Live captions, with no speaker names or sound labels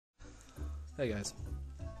Hey guys.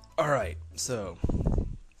 Alright, so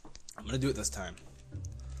I'm gonna do it this time.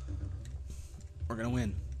 We're gonna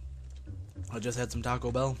win. I just had some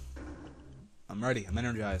Taco Bell. I'm ready, I'm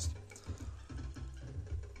energized.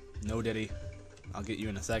 No Diddy. I'll get you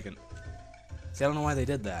in a second. See, I don't know why they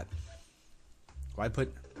did that. Why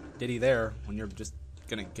put Diddy there when you're just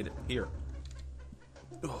gonna get it here?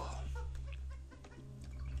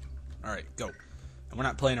 Alright, go. And we're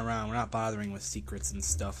not playing around, we're not bothering with secrets and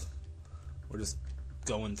stuff. We're just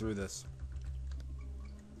going through this.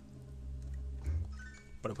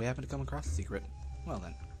 But if we happen to come across a secret, well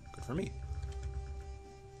then, good for me.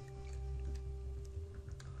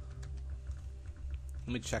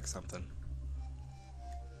 Let me check something.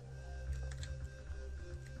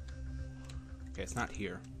 Okay, it's not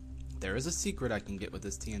here. There is a secret I can get with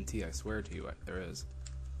this TNT, I swear to you, there is.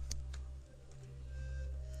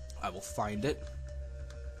 I will find it.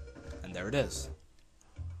 And there it is.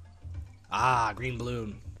 Ah, green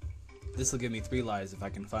balloon. This will give me 3 lives if I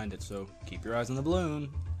can find it, so keep your eyes on the balloon.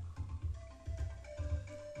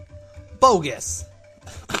 Bogus!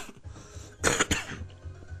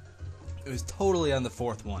 It was totally on the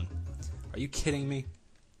 4th one. Are you kidding me?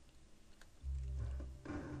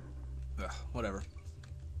 Ugh, whatever.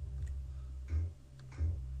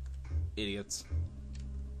 Idiots.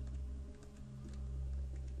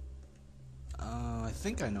 I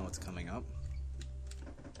think I know what's coming up.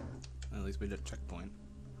 At least we did a checkpoint.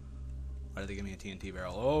 Why did they give me a TNT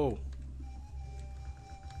barrel? Oh!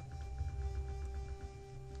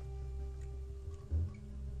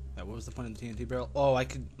 Yeah, what was the point of the TNT barrel? Oh, I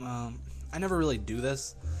could, I never really do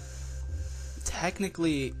this.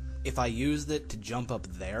 Technically, if I used it to jump up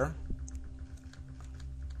there...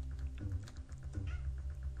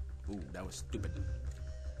 Ooh, that was stupid.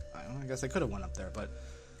 I guess I could have went up there, but...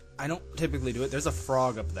 I don't typically do it. There's a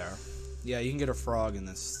frog up there. Yeah, you can get a frog in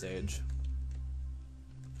this stage.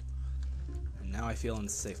 And now I feel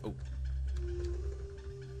unsafe. Oh.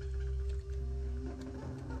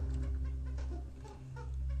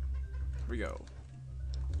 Here we go.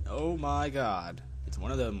 Oh my god. It's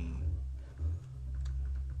one of them.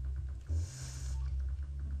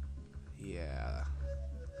 Yeah.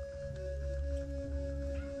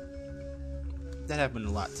 That happened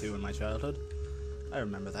a lot too in my childhood. I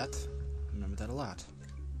remember that. I remember that a lot.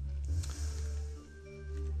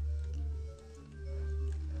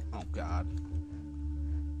 Oh, God.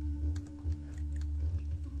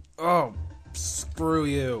 Oh, screw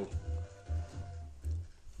you.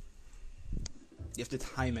 You have to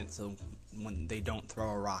time it so when they don't throw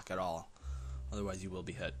a rock at all. Otherwise you will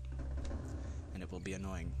be hit. And it will be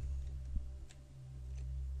annoying.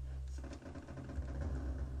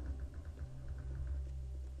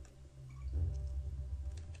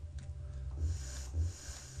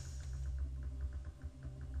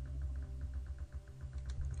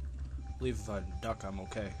 I believe if I duck, I'm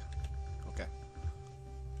okay. Okay.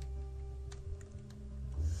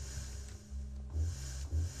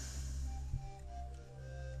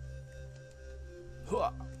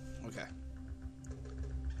 Okay.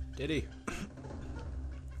 Diddy. If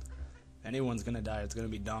anyone's gonna die, it's gonna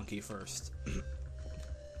be Donkey first.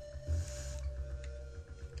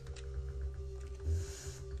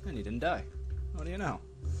 And he didn't die. What do you know?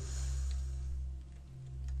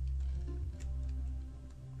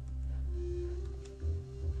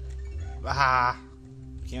 Ah!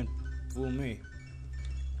 Can't fool me.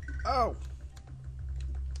 Oh!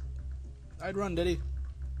 I'd run, Diddy.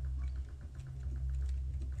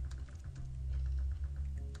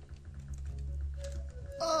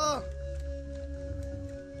 Ah!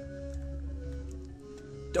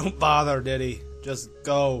 Don't bother, Diddy. Just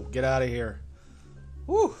go. Get out of here.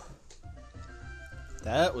 Whew.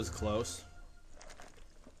 That was close.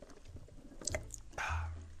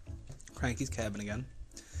 Cranky's cabin again.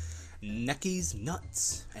 Necky's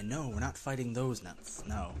nuts. And no, we're not fighting those nuts.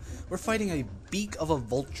 No. We're fighting a beak of a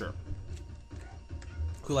vulture.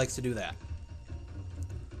 Who likes to do that?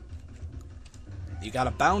 You gotta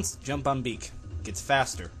bounce, jump on beak. Gets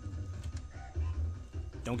faster.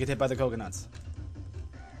 Don't get hit by the coconuts.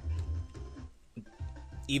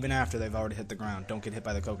 Even after they've already hit the ground, don't get hit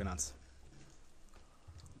by the coconuts.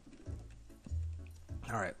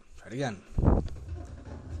 Alright, try it again.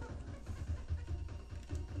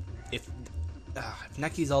 If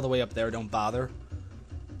Necky's all the way up there, don't bother.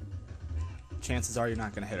 Chances are you're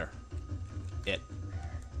not going to hit her.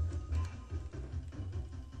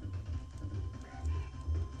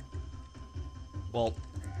 Well,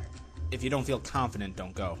 if you don't feel confident,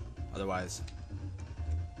 don't go. Otherwise,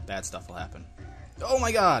 bad stuff will happen. Oh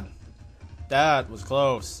my god! That was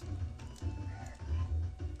close.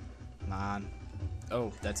 Come on.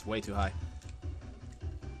 Oh, that's way too high.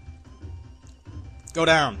 Go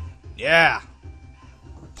down. Yeah.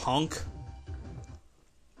 Punk.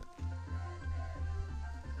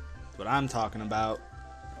 That's what I'm talking about.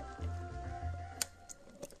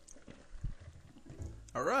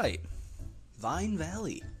 Alright. Vine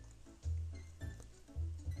Valley.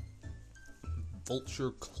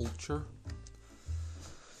 Vulture culture.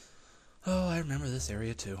 Oh, I remember this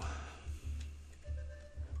area too.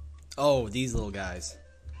 Oh, these little guys.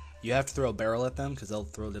 You have to throw a barrel at them because they'll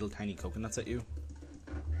throw little tiny coconuts at you.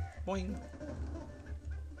 Boing.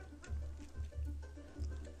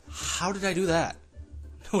 How did I do that?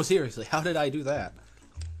 No, seriously, how did I do that?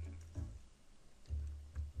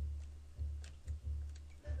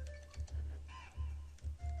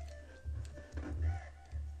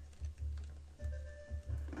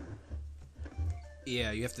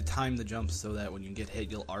 Yeah, you have to time the jump so that when you get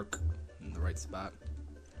hit, you'll arc in the right spot.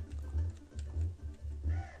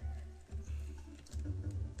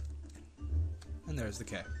 And there's the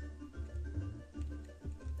K.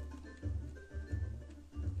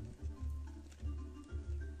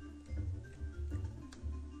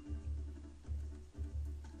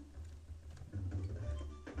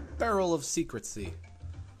 Barrel of Secrecy.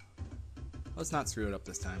 Let's not screw it up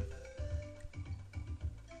this time.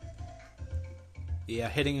 Yeah,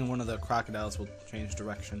 hitting in one of the crocodiles will change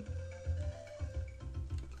direction.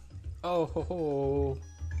 Oh ho ho!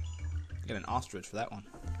 Get an ostrich for that one.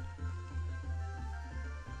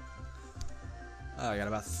 Oh, I got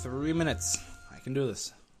about 3 minutes. I can do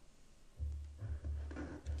this.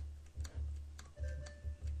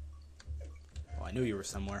 Oh, I knew you were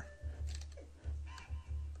somewhere.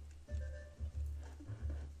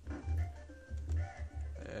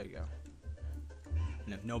 There you go.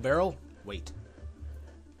 And if no barrel, wait.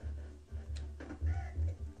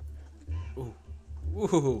 Ooh.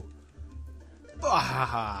 Ooh.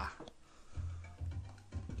 Ah.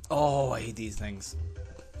 Oh, I hate these things.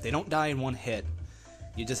 They don't die in one hit.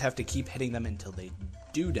 You just have to keep hitting them until they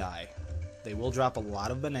do die. They will drop a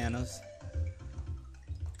lot of bananas.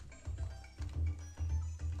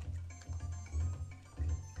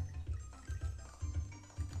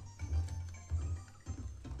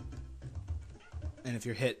 And if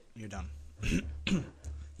you're hit, you're done.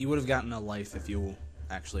 You would have gotten a life if you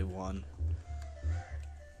actually won.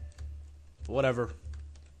 But whatever.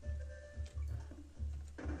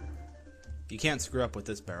 You can't screw up with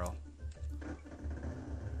this barrel.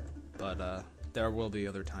 But there will be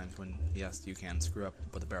other times when, yes, you can screw up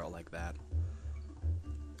with a barrel like that.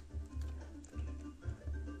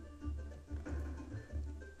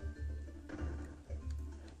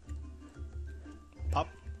 Pop.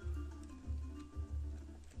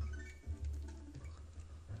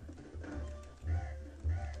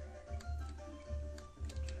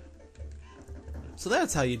 So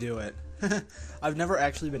that's how you do it. I've never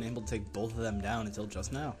actually been able to take both of them down until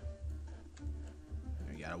just now.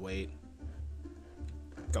 You gotta wait.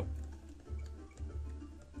 Go.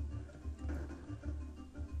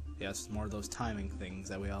 Yes, more of those timing things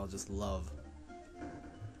that we all just love.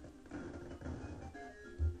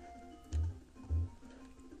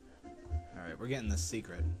 Alright, we're getting this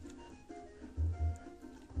secret.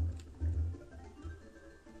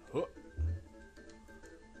 Oh.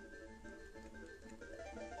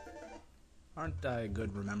 Aren't I a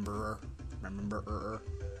good rememberer? Rememberer.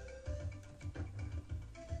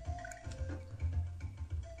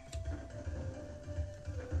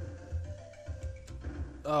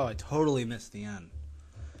 Oh, I totally missed the end.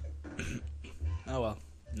 Oh well,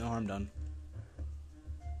 no harm done.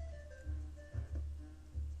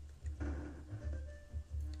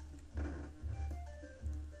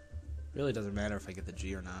 Really doesn't matter if I get the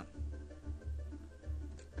G or not.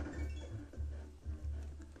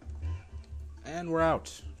 And we're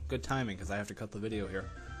out. Good timing, because I have to cut the video here.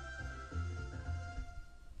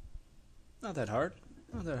 Not that hard.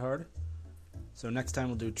 Not that hard. So next time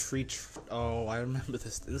we'll do oh, I remember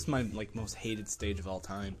this. This is my most hated stage of all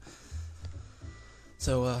time.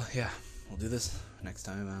 So yeah, we'll do this next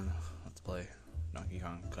time on Let's Play Donkey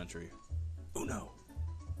Kong Country Uno.